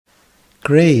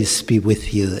Grace be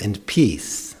with you and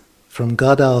peace from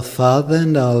God our Father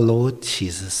and our Lord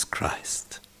Jesus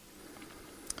Christ.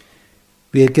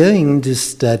 We are going to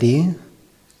study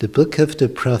the book of the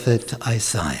prophet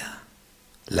Isaiah,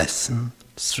 lesson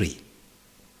 3.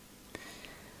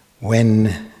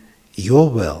 When your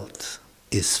world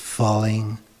is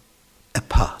falling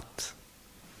apart.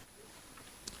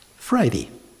 Friday,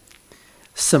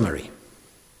 summary.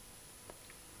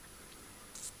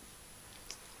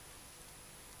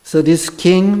 So this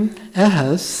King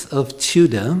Ahaz of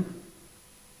Judah,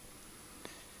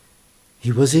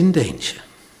 he was in danger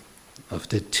of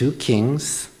the two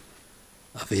kings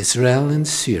of Israel and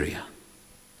Syria.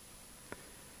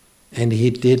 And he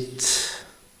did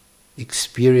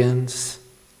experience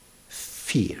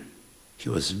fear. He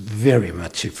was very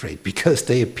much afraid because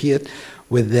they appeared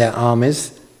with their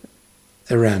armies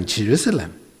around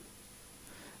Jerusalem.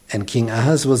 And King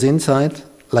Ahaz was inside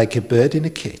like a bird in a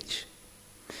cage.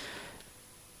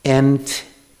 And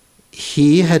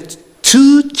he had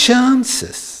 2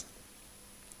 chances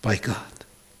by God.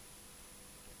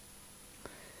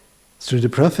 Through the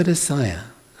prophet Isaiah,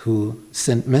 who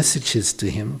sent messages to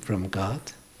him from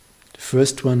God. The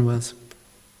first one was,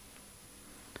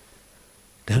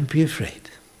 don't be afraid.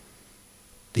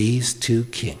 These 2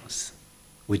 kings,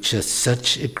 which are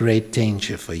such a great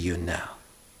danger for you now,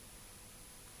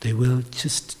 they will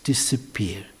just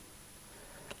disappear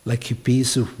like a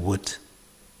piece of wood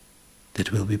that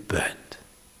will be burned.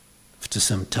 After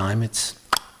some time it's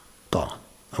gone.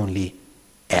 Only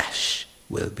ash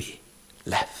will be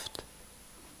left.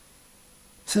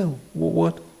 So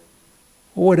what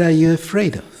are you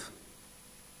afraid of?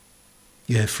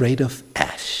 You're afraid of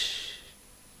ash.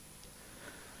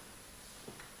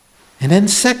 And then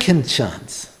second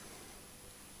chance,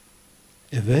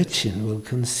 a virgin will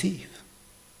conceive.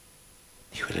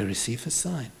 You will receive a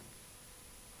sign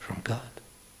from God.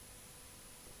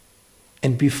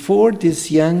 And before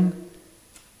this young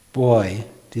boy,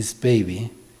 this baby,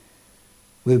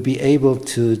 will be able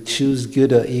to choose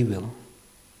good or evil,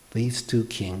 these 2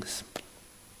 kings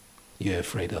you're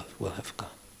afraid of will have gone.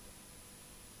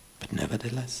 But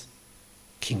nevertheless,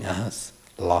 King Ahaz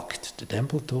locked the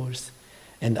temple doors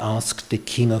and asked the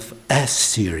king of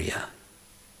Assyria,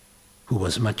 who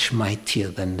was much mightier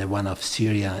than the one of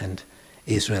Syria and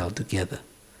Israel together.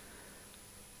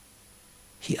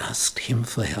 He asked him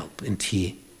for help, and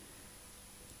he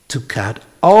took out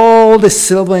all the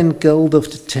silver and gold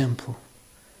of the temple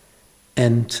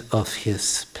and of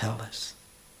his palace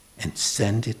and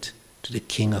sent it to the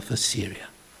king of Assyria.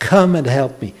 Come and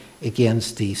help me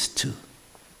against these 2.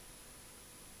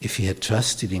 If he had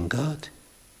trusted in God,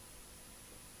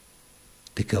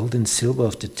 the gold and silver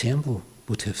of the temple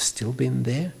would have still been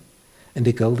there, and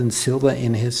the gold and silver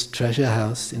in his treasure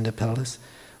house in the palace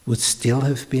would still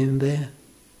have been there.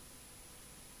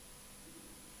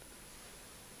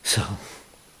 So,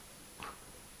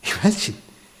 imagine,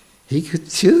 he could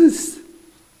choose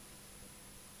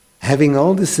having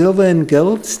all the silver and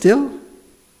gold still,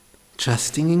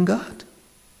 trusting in God.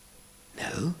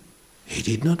 No, he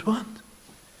did not want.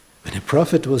 When a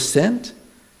prophet was sent,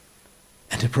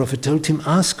 and the prophet told him,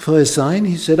 ask for a sign,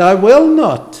 he said, I will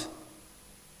not.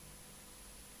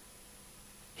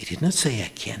 He did not say, I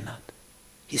cannot.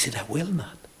 He said, I will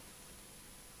not.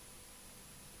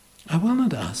 I will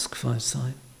not ask for a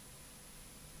sign.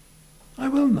 I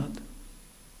will not.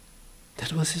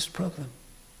 That was his problem.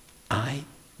 I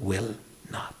will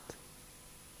not.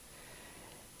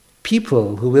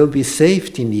 People who will be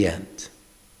saved in the end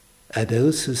are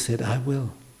those who said, I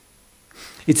will.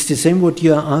 It's the same what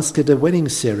you are asked at a wedding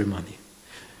ceremony.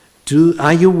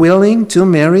 Are you willing to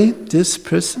marry this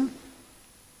person?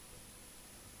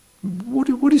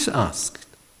 What is asked?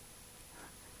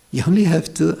 You only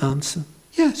have to answer,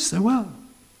 yes, I will.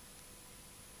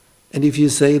 And if you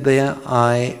say there,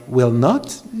 I will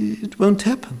not, it won't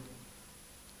happen.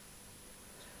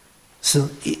 So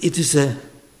it is a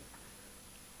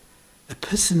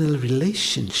personal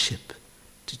relationship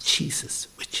to Jesus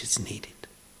which is needed.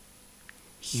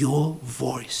 Your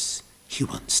voice he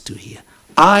wants to hear.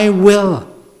 I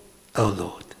will, O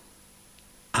Lord,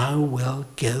 I will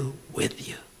go with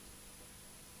you.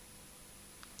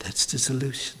 That's the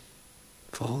solution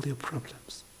for all your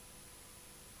problems.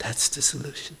 That's the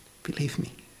solution. Believe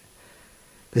me.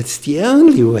 That's the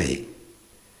only way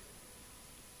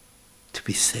to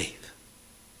be safe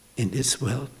in this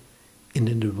world and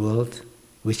in the world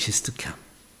which is to come.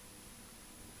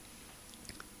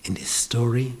 In this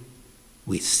story,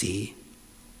 we see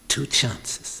 2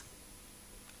 chances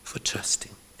for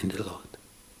trusting in the Lord.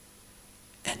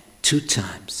 And 2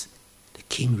 times the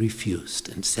king refused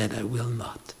and said, I will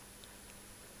not.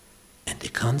 And the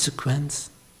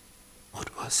consequence,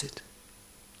 what was it?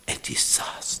 A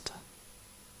disaster,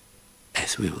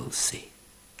 as we will see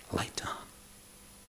later on.